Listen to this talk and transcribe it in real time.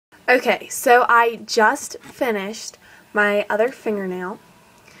Okay, so I just finished my other fingernail,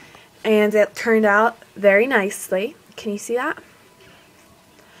 and it turned out very nicely. Can you see that?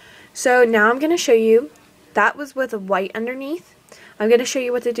 So now I'm going to show you, that was with a white underneath. I'm going to show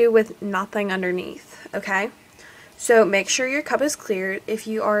you what to do with nothing underneath, okay? So make sure your cup is clear if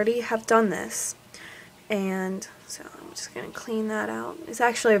you already have done this. And so I'm just going to clean that out. It's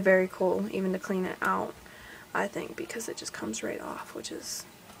actually very cool even to clean it out, I think, because it just comes right off, which is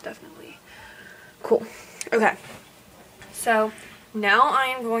definitely cool. Okay, so now I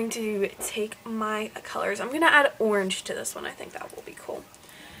am going to take my colors. I'm going to add orange to this one. I think that will be cool.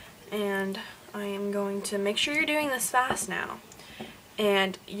 And I am going to make sure you're doing this fast now.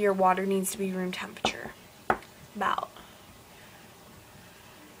 And your water needs to be room temperature. About.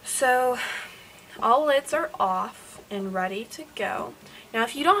 So all lids are off and ready to go. Now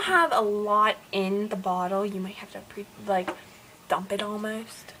if you don't have a lot in the bottle, you might have to dump it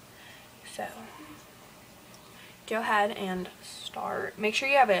almost. So go ahead and start. Make sure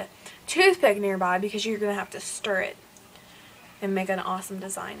you have a toothpick nearby because you're going to have to stir it and make an awesome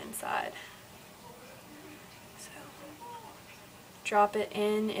design inside. So drop it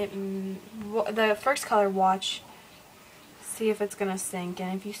in. The first color, watch, see if it's going to sink,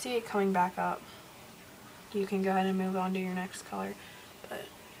 and if you see it coming back up, you can go ahead and move on to your next color. But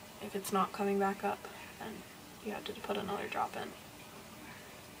if it's not coming back up, then you have to put another drop in.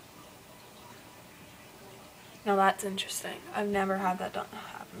 Now that's interesting. I've never had that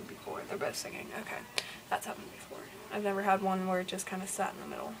happen before. They're both singing. Okay, that's happened before. I've never had one where it just kind of sat in the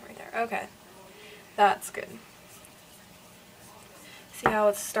middle right there. Okay, that's good. See how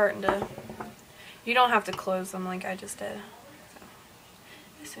it's starting to... You don't have to close them like I just did. So,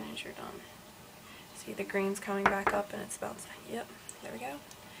 as soon as you're done. See the green's coming back up and it's about to... Yep, there we go.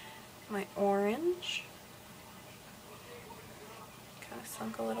 My orange. Kind of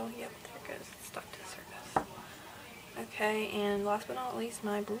sunk a little. Yep, there it goes. It's stuck to the surface. Okay, and last but not least,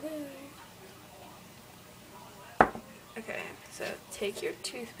 my blue. Okay, so take your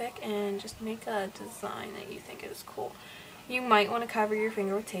toothpick and just make a design that you think is cool. You might want to cover your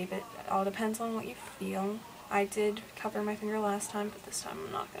finger with tape. It all depends on what you feel. I did cover my finger last time, but this time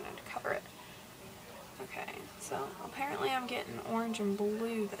I'm not going to cover it. Okay, so apparently I'm getting orange and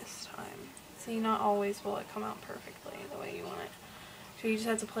blue this time. See, not always will it come out perfectly the way you want it. So you just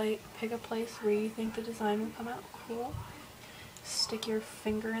have to pick a place where you think the design will come out cool. Stick your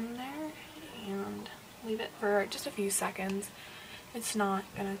finger in there and leave it for just a few seconds. It's not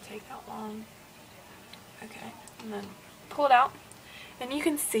going to take that long. Okay, and then pull it out. And you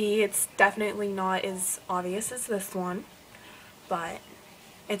can see it's definitely not as obvious as this one, but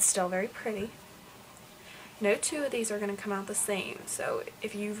it's still very pretty. No two of these are going to come out the same, so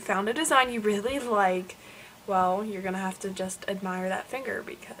if you found a design you really like, well, you're going to have to just admire that finger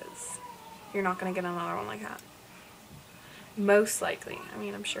because you're not going to get another one like that. Most likely. I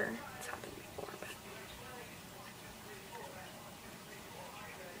mean, I'm sure it's happened before, but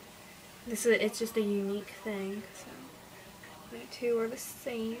it's just a unique thing, so no two are the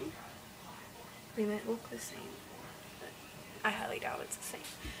same. They might look the same, but I highly doubt it's the same.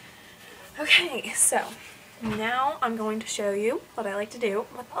 Okay, so now I'm going to show you what I like to do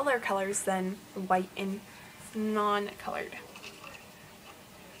with other colors than white and non-colored.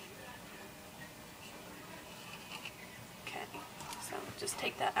 Okay, so just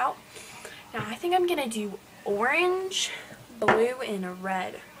take that out. Now I think I'm going to do orange, blue, and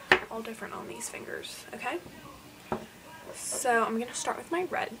red. All different on these fingers, okay? So I'm going to start with my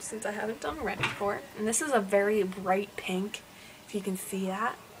red since I haven't done red before. And this is a very bright pink, if you can see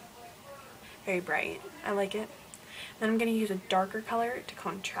that. Very bright. I like it. Then I'm going to use a darker color to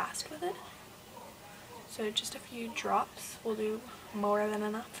contrast with it. So just a few drops will do more than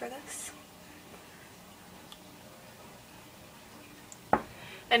enough for this.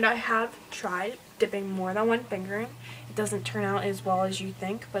 And I have tried dipping more than one finger in. It doesn't turn out as well as you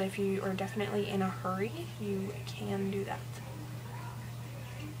think, but if you are definitely in a hurry, you can do that.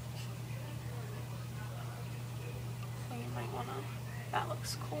 So you might want to, that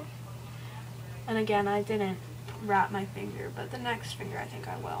looks cool. And again, I didn't wrap my finger, but the next finger I think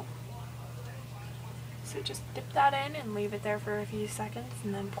I will. So just dip that in and leave it there for a few seconds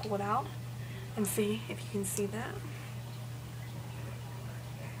and then pull it out and see if you can see that.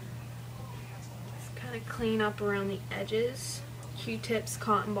 Just kind of clean up around the edges. Q-tips,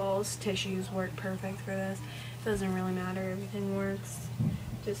 cotton balls, tissues work perfect for this. It doesn't really matter, everything works.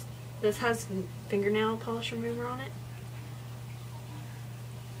 Just, this has fingernail polish remover on it.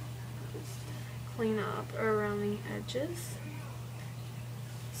 Just clean up around the edges.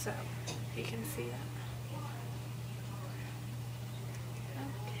 So, you can see that.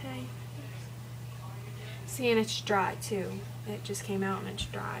 Okay. See, and it's dry too. It just came out and it's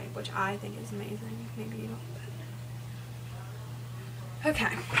dry, which I think is amazing. Maybe you don't.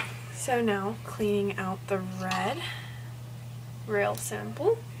 Okay, so now cleaning out the red, real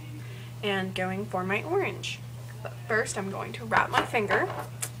simple, and going for my orange. But first I'm going to wrap my finger.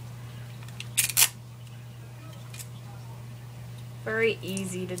 Very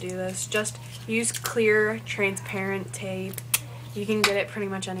easy to do this. Just use clear, transparent tape. You can get it pretty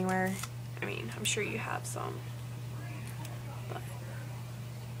much anywhere. I mean, I'm sure you have some. But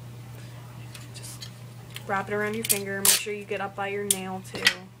just wrap it around your finger. Make sure you get up by your nail too.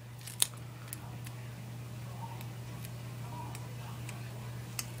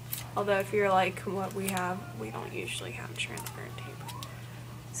 Although if you're like what we have, we don't usually have transparent tape.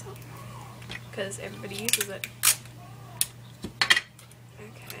 So, because everybody uses it.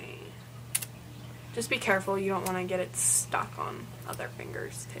 Okay. Just be careful, you don't want to get it stuck on other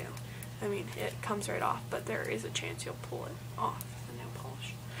fingers too. I mean, it comes right off, but there is a chance you'll pull it off the nail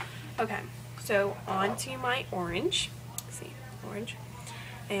polish. Okay, so on to my orange. See, orange.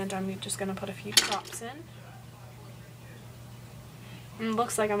 And I'm just going to put a few drops in. And it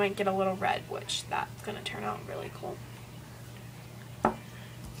looks like I might get a little red, which that's going to turn out really cool.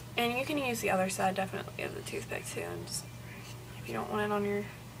 And you can use the other side definitely of the toothpick too. And just, if you don't want it on your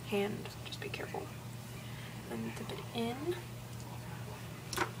hand, just be careful. And dip it in.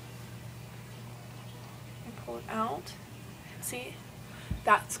 And pull it out. See?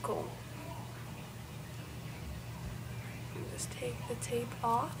 That's cool. And just take the tape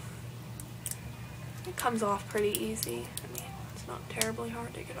off. It comes off pretty easy. I mean, it's not terribly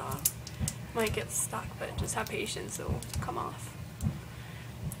hard to get off. Might get stuck, but just have patience, it'll come off.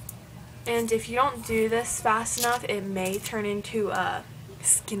 And if you don't do this fast enough, it may turn into a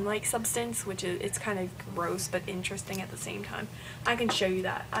skin-like substance, which is, it's kind of gross but interesting at the same time. I can show you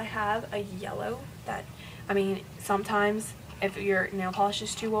that. I have a yellow that, I mean, sometimes if your nail polish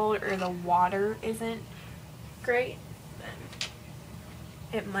is too old or the water isn't great, then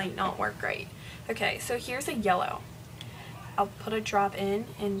it might not work great. Okay, so here's a yellow. I'll put a drop in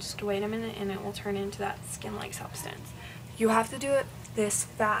and just wait a minute and it will turn into that skin-like substance. You have to do it this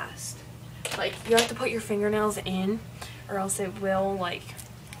fast. Like, you have to put your fingernails in or else it will, like,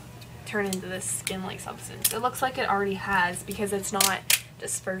 turn into this skin-like substance. It looks like it already has because it's not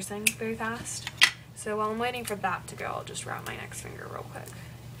dispersing very fast. So while I'm waiting for that to go, I'll just wrap my next finger real quick.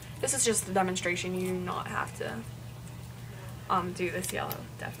 This is just a demonstration. You do not have to do this yellow.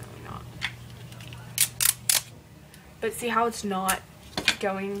 Definitely not. But see how it's not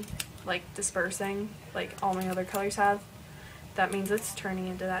going, like, dispersing like all my other colors have? That means it's turning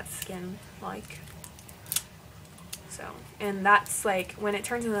into that skin-like. So, and that's like, when it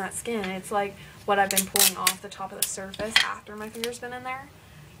turns into that skin, it's like what I've been pulling off the top of the surface after my finger's been in there.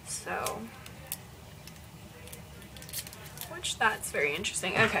 So, which that's very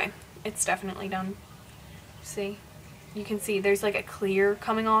interesting. Okay, it's definitely done. See? You can see there's like a clear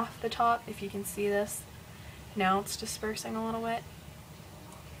coming off the top, if you can see this. Now it's dispersing a little bit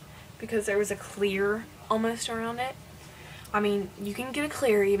because there was a clear almost around it. I mean, you can get a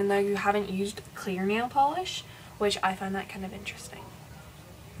clear even though you haven't used clear nail polish, which I find that kind of interesting.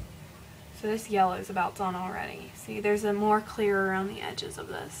 So this yellow is about done already. See, there's a more clear around the edges of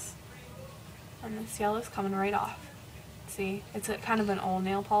this. And this yellow is coming right off. See, it's a kind of an old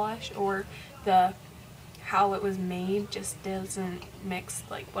nail polish, or how it was made just doesn't mix,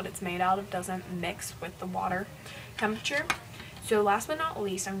 like what it's made out of doesn't mix with the water temperature. So last but not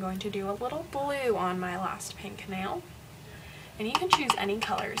least, I'm going to do a little blue on my last pink nail. And you can choose any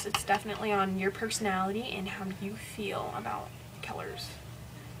colors. It's definitely on your personality and how you feel about colors.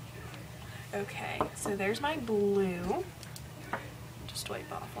 Okay, so there's my blue. Just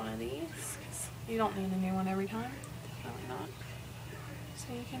wipe off one of these, 'cause you don't need a new one every time. Definitely not.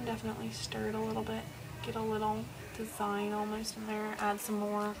 So you can definitely stir it a little bit. Get a little design almost in there. Add some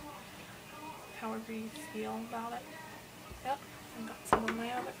more, however you feel about it. Yep, I got some on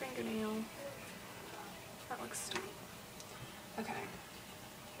my other fingernail. That looks sweet. Okay.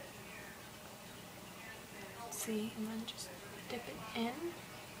 See, and then just dip it in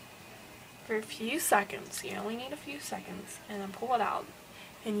for a few seconds. You only need a few seconds, and then pull it out.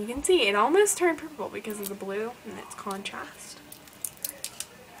 And you can see it almost turned purple because of the blue and its contrast.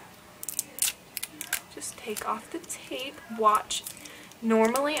 Just take off the tape. Watch.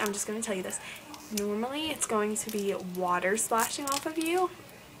 Normally, I'm just going to tell you this. Normally, it's going to be water splashing off of you.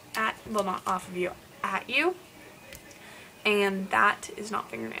 Well, not off of you. At you. And that is not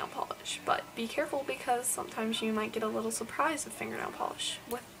fingernail polish. But be careful because sometimes you might get a little surprise of fingernail polish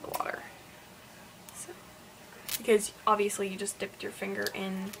with the water. So, because obviously you just dipped your finger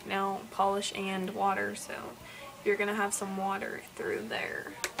in nail polish and water, so you're going to have some water through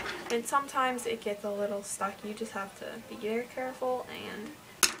there. And sometimes it gets a little stuck. You just have to be very careful and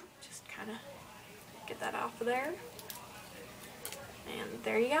just kind of get that off of there. And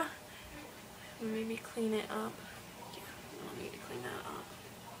there you go. Maybe clean it up. Yeah, I don't need to clean that up.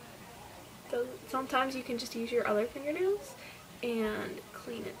 So sometimes you can just use your other fingernails and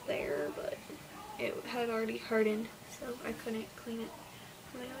clean it there, but it had already hardened, so I couldn't clean it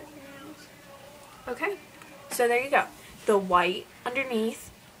from my other fingernails. Okay, so there you go. The white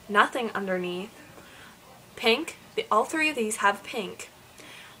underneath, nothing underneath, pink. All three of these have pink,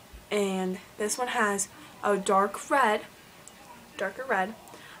 and this one has a darker red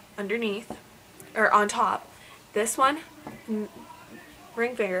underneath, or on top. This one,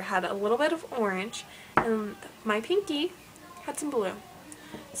 ring finger, had a little bit of orange, and my pinky had some blue.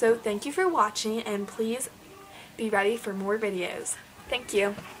 So thank you for watching, and please be ready for more videos. Thank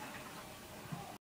you.